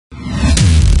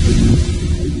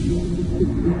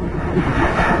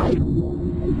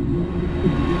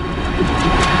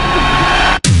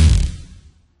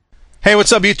Hey,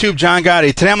 what's up YouTube? John Gotti.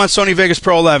 Today I'm on Sony Vegas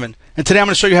Pro 11, and today I'm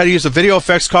going to show you how to use a video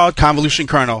effects called Convolution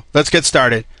Kernel. Let's get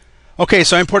started. Okay,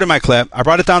 so I imported my clip. I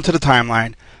brought it down to the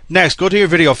timeline. Next, go to your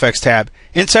video effects tab.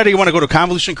 Inside you want to go to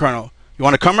Convolution Kernel. You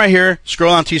want to come right here,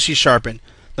 scroll down till you see Sharpen.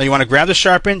 Now you want to grab the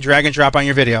Sharpen, drag and drop on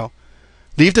your video.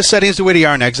 Leave the settings the way they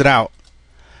are and exit out.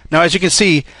 Now as you can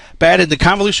see, I added the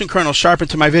Convolution Kernel Sharpen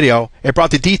to my video. It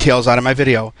brought the details out of my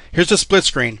video. Here's the split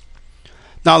screen.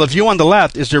 Now the view on the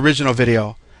left is the original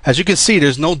video. As you can see,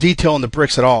 there's no detail in the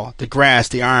bricks at all. The grass,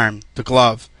 the arm, the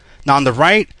glove. Now on the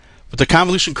right, with the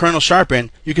Convolution Kernel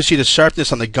Sharpen, you can see the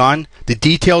sharpness on the gun, the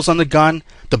details on the gun,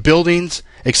 the buildings,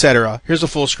 etc. Here's the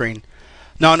full screen.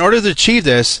 Now in order to achieve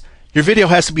this, your video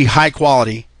has to be high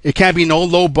quality. It can't be no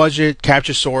low budget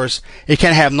capture source. It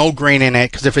can't have no grain in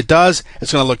it, because if it does,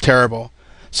 it's going to look terrible.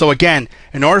 So again,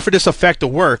 in order for this effect to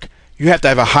work, you have to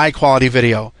have a high quality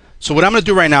video. So what I'm going to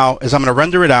do right now is I'm going to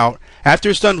render it out. After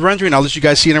it's done rendering, I'll let you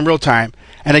guys see it in real time.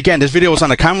 And again, this video is on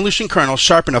the Convolution Kernel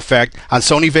Sharpen effect on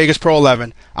Sony Vegas Pro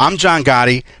 11. I'm John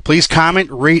Gotti. Please comment,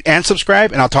 rate, and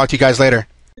subscribe, and I'll talk to you guys later.